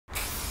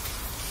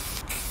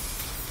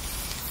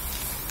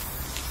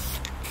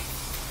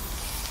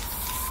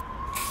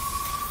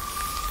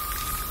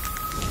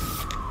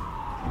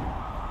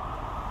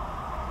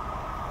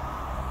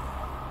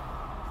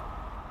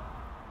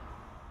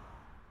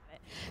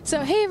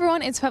So hey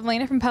everyone, it's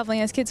Pavlina from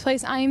Pavlina's Kids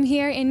Place. I am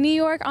here in New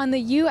York on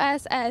the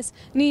USS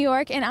New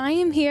York, and I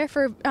am here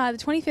for the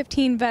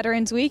 2015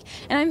 Veterans Week,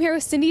 and I'm here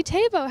with Cynthia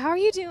Thebaud. How are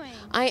you doing?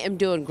 I am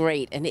doing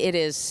great, and it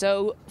is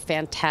so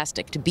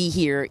fantastic to be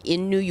here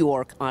in New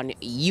York on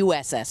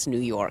USS New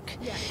York.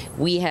 Yes.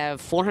 We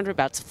have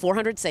about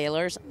 400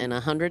 sailors and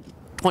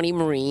 120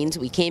 Marines.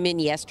 We came in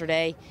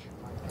yesterday.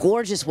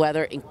 Gorgeous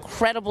weather,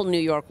 incredible New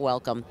York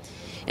welcome,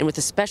 and with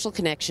a special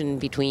connection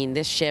between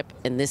this ship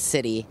and this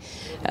city,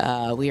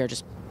 we are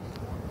just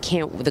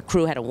the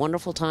crew had a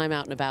wonderful time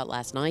out and about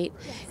last night,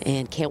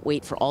 and can't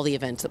wait for all the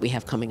events that we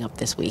have coming up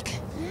this week.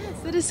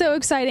 Yes, it is so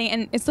exciting,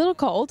 and it's a little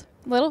cold,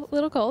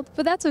 little cold,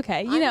 but that's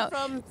okay. I'm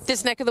from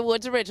this neck of the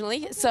woods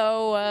originally,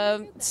 so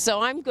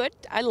I'm good.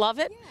 I love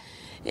it.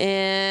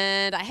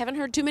 And I haven't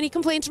heard too many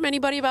complaints from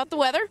anybody about the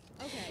weather.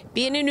 Okay.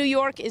 Being in New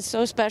York is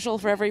so special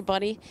for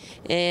everybody,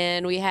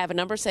 and we have a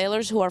number of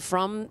sailors who are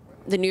from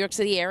the New York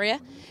City area,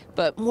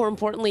 but more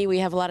importantly, we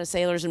have a lot of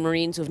sailors and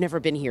Marines who've never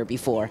been here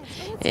before,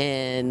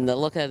 and the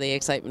look of the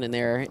excitement in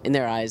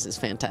their eyes is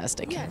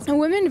fantastic. Yes. And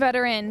women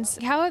veterans,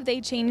 how have they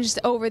changed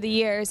over the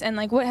years, and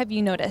what have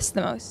you noticed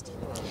the most?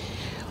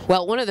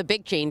 Well, one of the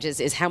big changes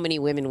is how many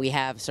women we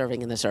have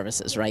serving in the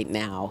services right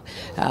now.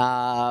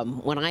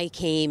 When I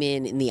came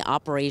in the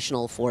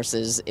operational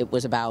forces, it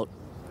was about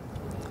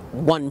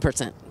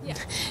 1%. Yeah.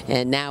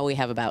 And now we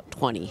have about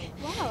 20.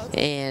 Wow.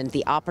 And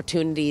the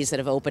opportunities that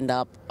have opened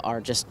up are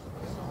just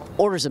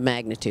orders of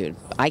magnitude.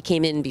 I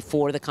came in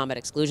before the combat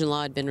exclusion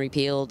law had been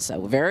repealed,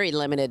 so very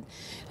limited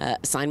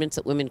assignments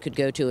that women could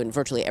go to, and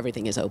virtually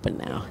everything is open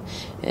now.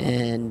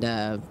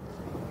 And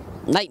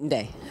night and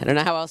day. I don't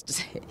know how else to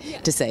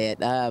say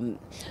it. A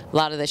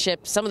lot of the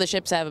ships, some of the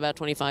ships have about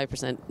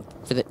 25%,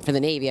 for the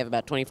Navy have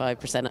about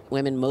 25%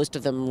 women. Most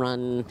of them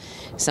run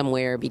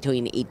somewhere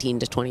between 18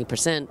 to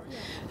 20%.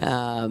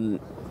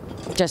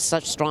 Just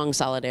such strong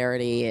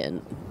solidarity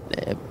and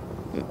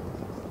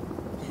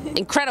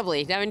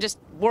incredibly, I mean, just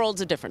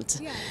worlds of difference.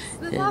 Yes,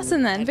 that's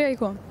awesome then. Very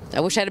cool. I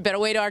wish I had a better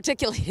way to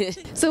articulate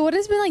it. So what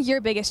has been your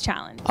biggest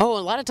challenge? Oh,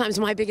 a lot of times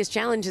my biggest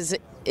challenge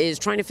is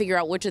trying to figure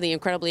out which are the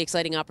incredibly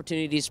exciting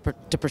opportunities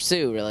to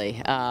pursue,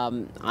 really.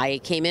 I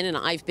came in and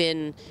I've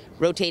been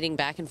rotating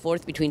back and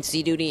forth between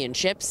sea duty and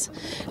ships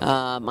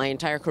my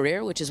entire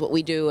career, which is what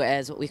we do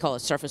as what we call a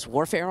surface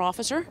warfare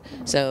officer,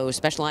 so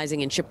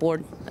specializing in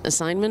shipboard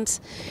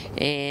assignments,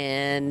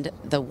 and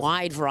the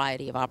wide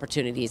variety of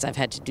opportunities. I've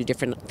had to do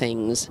different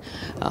things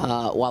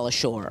while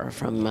ashore,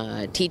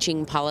 from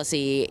teaching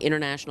policy,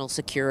 international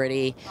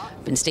security,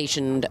 been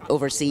stationed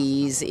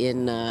overseas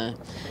in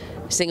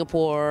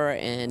Singapore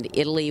and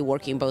Italy,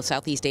 working both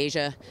Southeast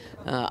Asia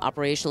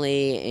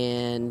operationally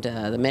and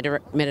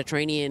the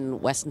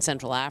Mediterranean, West and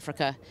Central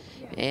Africa,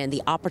 and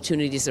the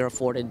opportunities that are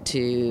afforded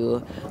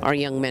to our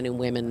young men and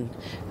women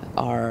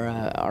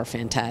are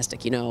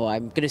fantastic.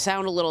 I'm going to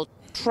sound a little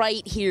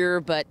trite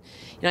here, but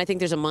I think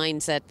there's a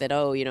mindset that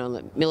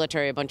the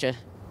military a bunch of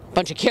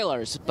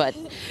killers, but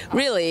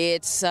really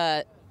it's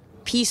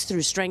peace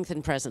through strength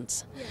and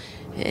presence.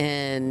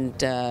 And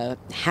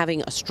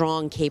having a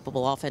strong,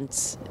 capable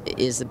offense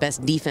is the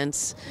best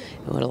defense.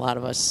 What a lot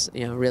of us,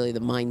 really the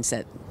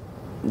mindset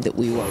that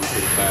we want. My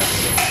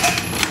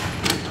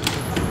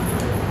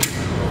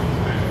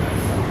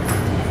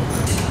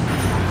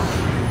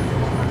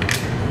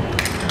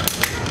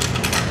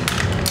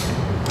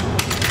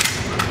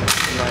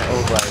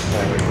old life, I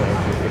was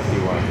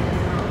 51.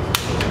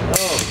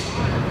 Oh,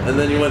 and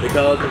then you went to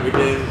college and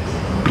became.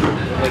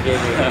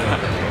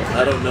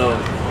 I don't know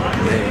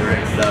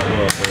that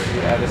well, but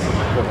yeah, this is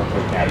equivalent to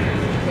a captain.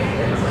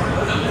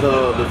 So,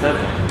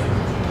 lieutenant?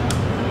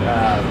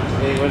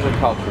 It was a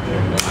culture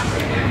there.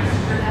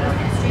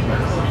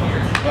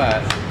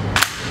 But,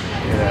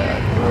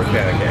 yeah, it worked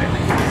out okay.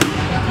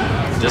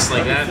 Just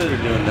like that,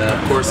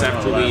 of course,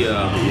 after we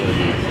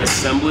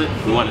assemble it,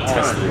 we want to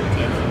test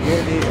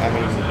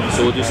it.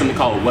 So we'll do something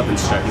called a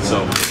weapons check.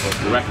 So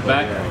we rack it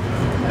back,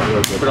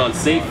 put it on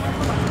safe,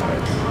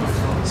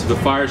 so the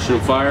fire,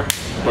 shouldn't fire.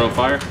 Put on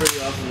fire. Pretty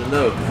awesome to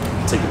know.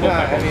 Take the bolt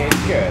back I mean, it's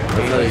good.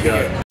 That's how you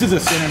got it. This is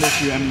a standard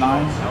issue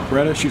M9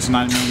 Beretta, shoots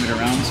 9mm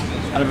rounds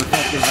out of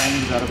effective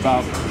range at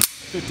about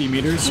 50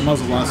 meters.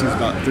 Muzzle velocity is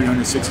about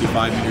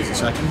 365 meters a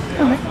second.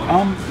 Okay.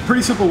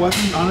 Pretty simple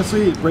weapon,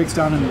 honestly. It breaks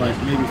down into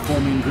maybe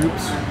 4 main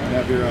groups. You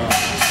have your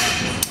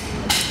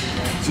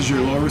this is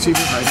your lower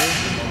receiver right here,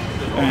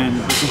 and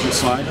this is your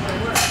slide.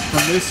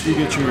 From this, you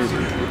get your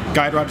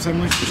guide rod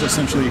assembly, which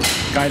essentially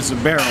guides the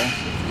barrel.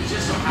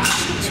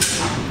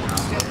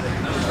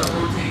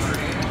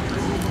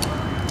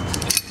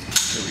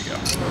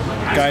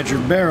 Guide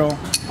your barrel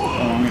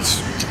along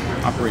its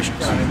operations.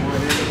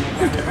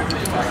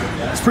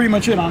 That's pretty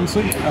much it,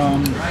 honestly.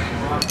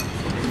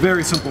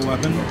 Very simple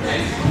weapon.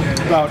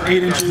 About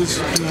 8 inches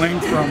in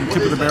length from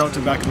tip of the barrel to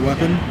the back of the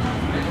weapon.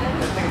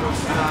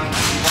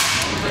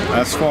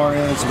 As far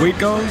as weight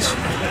goes,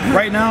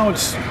 right now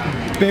it's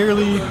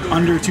barely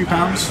under 2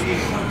 pounds,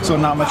 so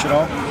not much at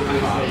all.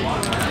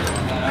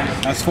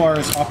 As far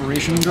as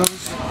operation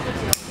goes,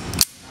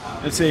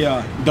 it's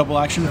a double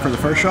action for the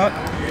first shot.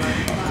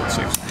 Let's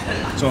see.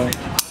 So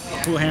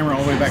pull the hammer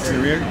all the way back to the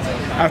rear.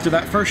 After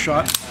that first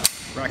shot,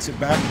 racks it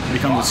back, it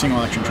becomes a single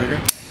action trigger.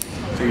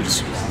 So you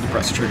just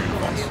depress the trigger and it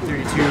falls.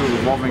 32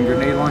 revolving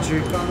grenade launcher.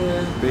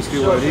 Basically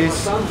what it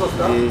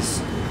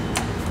is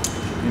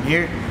in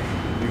here,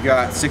 you've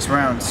got 6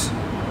 rounds.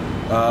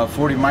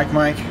 40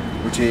 mic,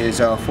 which is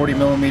 40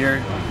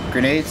 millimeter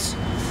grenades.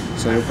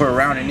 So you'll put a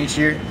round in each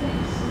here,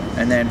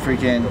 and then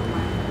freaking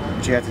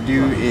what you have to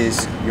do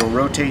is you'll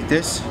rotate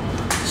this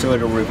so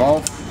it'll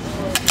revolve.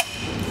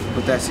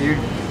 Put that here.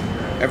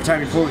 Every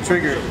time you pull the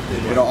trigger,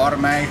 it'll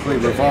automatically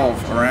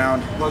revolve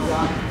around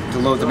to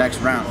load the next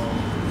round.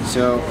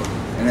 So,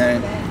 and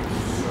then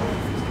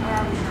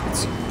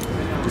it's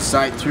just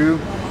side through,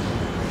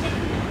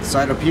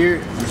 side up here,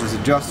 which is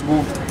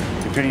adjustable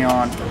depending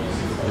on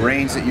the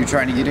range that you're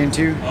trying to get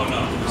into.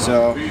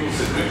 So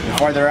the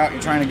farther out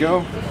you're trying to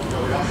go,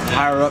 the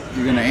higher up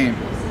you're gonna aim,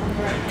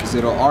 because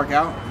it'll arc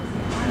out.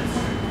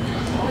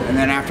 And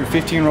then after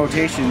 15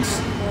 rotations,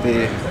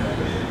 the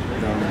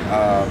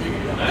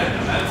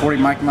 40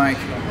 mic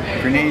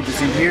grenade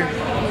that's in here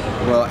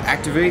will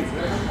activate,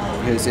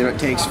 because it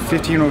takes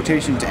 15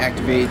 rotations to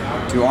activate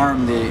to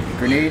arm the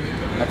grenade.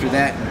 After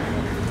that,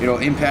 it'll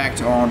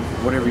impact on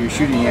whatever you're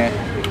shooting at,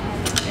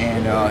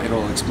 and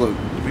it'll explode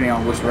depending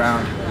on which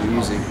round you're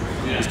using.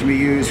 This can be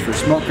used for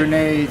smoke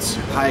grenades,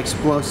 high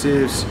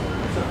explosives,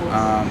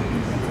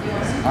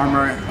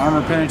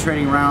 armor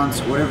penetrating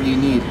rounds, whatever you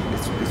need.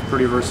 It's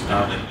pretty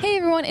versatile. Hey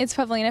everyone, it's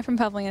Pavlina from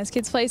Pavlina's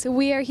Kidz Place.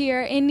 We are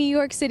here in New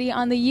York City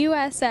on the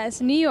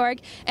USS New York,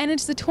 and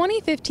it's the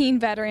 2015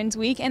 Veterans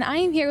Week, and I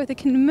am here with the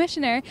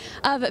Commissioner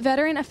of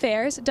Veteran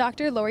Affairs,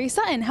 Dr. Loree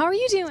Sutton. How are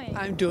you doing?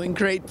 I'm doing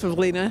great,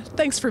 Pavlina.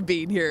 Thanks for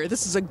being here.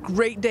 This is a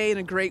great day and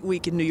a great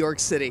week in New York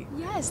City.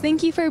 Yes,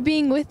 thank you for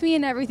being with me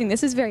and everything.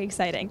 This is very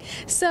exciting.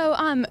 So,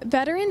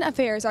 veteran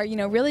affairs are,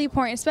 really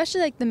important, especially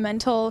like the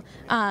mental,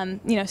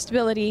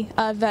 stability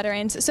of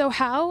veterans. So,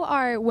 how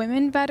are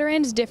women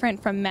veterans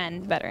different from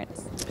men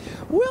veterans?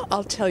 Well,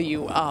 I'll tell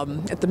you,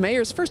 at the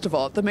mayor's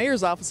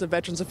Office of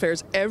Veterans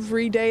Affairs,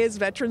 every day is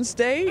Veterans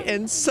Day,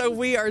 and so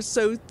we are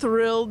so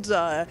thrilled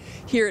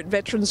here at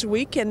Veterans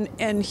Week.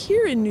 And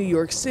here in New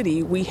York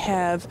City, we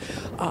have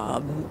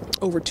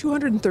over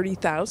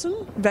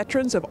 230,000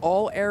 veterans of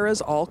all eras,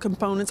 all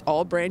components,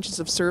 all branches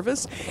of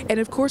service, and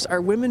of course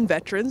our women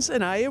veterans,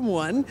 and I am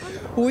one.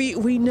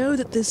 We know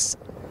that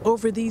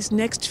over these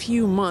next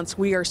few months,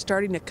 we are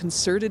starting a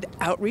concerted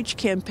outreach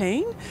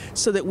campaign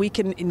so that we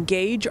can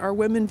engage our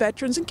women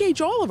veterans,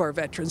 engage all of our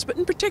veterans, but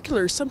in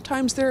particular,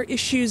 sometimes there are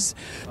issues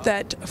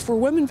that for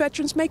women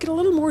veterans make it a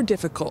little more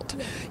difficult.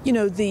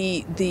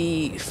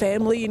 The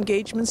family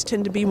engagements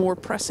tend to be more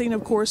pressing,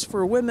 of course,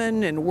 for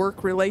women, and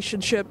work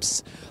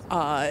relationships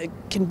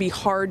can be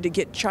hard to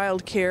get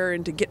childcare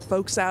and to get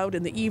folks out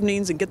in the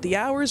evenings and get the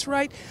hours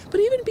right. But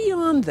even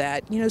beyond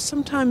that,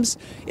 sometimes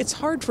it's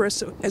hard for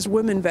us as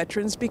women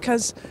veterans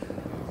because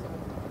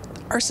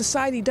our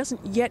society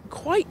doesn't yet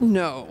quite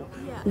know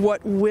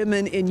what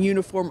women in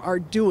uniform are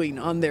doing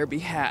on their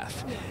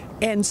behalf.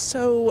 And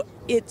so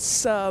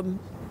it's an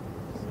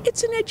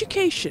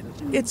education.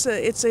 It's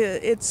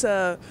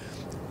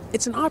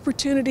an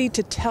opportunity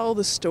to tell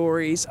the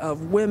stories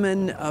of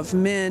women, of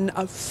men,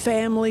 of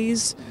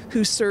families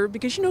who serve,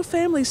 because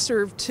families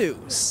serve too.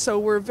 So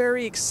we're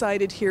very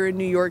excited here in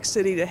New York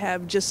City to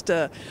have just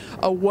a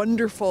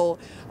wonderful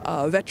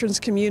veterans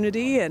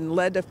community, and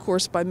led, of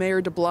course, by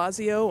Mayor de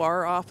Blasio.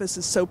 Our office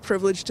is so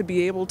privileged to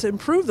be able to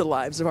improve the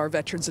lives of our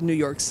veterans in New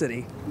York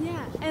City.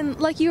 Yeah, and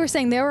like you were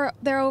saying, there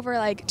are over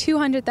like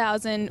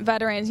 200,000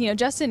 veterans,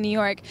 just in New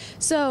York.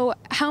 So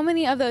how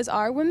many of those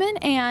are women?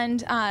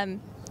 And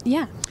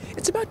yeah.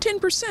 It's about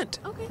 10%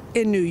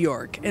 in New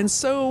York. And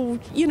so,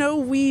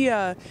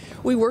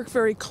 we work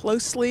very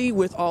closely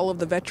with all of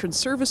the veteran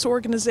service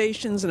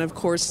organizations. And of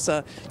course,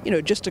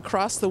 just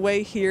across the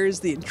way here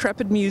is the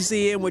Intrepid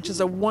Museum, which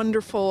is a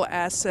wonderful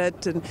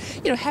asset. And,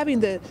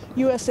 having the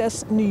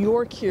USS New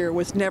York here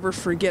with Never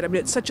Forget,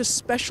 it's such a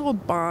special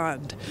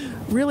bond,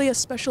 really a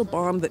special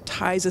bond that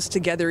ties us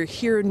together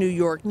here in New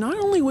York, not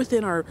only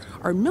within our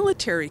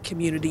military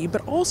community,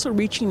 but also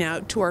reaching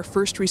out to our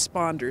first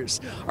responders,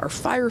 our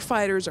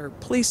firefighters, our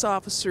police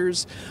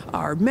officers,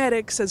 our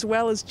medics, as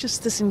well as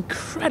just this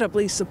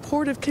incredibly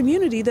supportive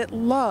community that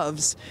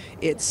loves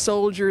its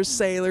soldiers,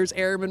 sailors,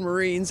 airmen,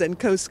 Marines, and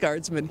Coast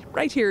Guardsmen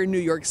right here in New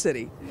York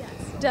City. Yes,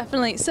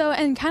 definitely. So,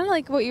 and kind of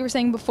like what you were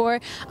saying before,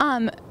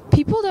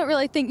 people don't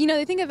really think,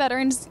 they think of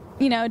Veterans,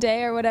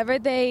 Day or whatever,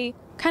 they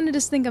kind of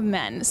just think of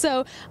men.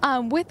 So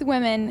with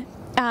women,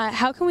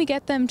 how can we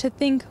get them to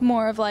think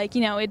more of like,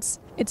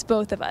 it's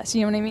both of us,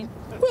 you know what I mean?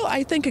 Well,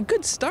 I think a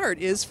good start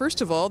is, first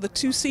of all, the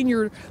two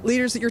senior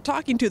leaders that you're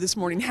talking to this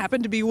morning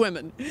happen to be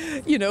women.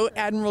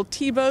 Admiral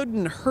Thebaud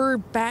and her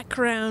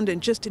background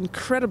and just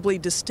incredibly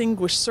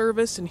distinguished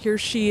service, and here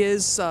she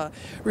is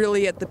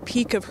really at the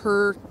peak of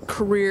her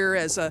career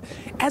as a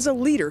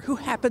leader who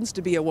happens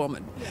to be a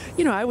woman.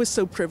 I was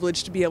so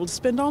privileged to be able to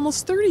spend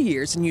almost 30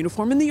 years in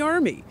uniform in the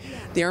Army.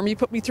 The Army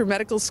put me through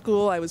medical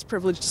school. I was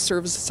privileged to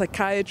serve as a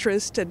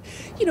psychiatrist, and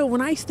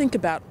when I think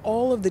about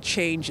all of the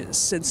changes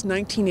since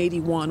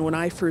 1981, when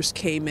I first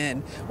came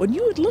in, when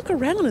you would look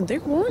around and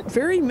there weren't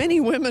very many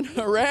women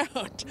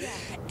around.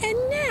 And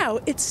now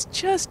it's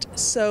just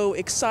so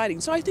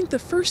exciting. So I think the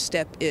first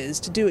step is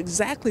to do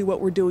exactly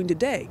what we're doing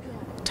today.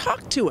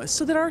 Talk to us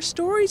so that our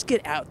stories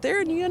get out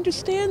there and you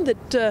understand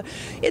that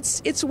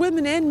it's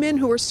women and men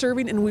who are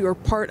serving, and we are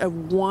part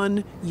of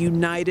one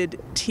united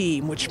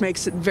team, which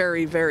makes it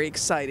very, very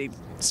exciting,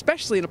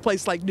 especially in a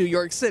place like New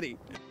York City.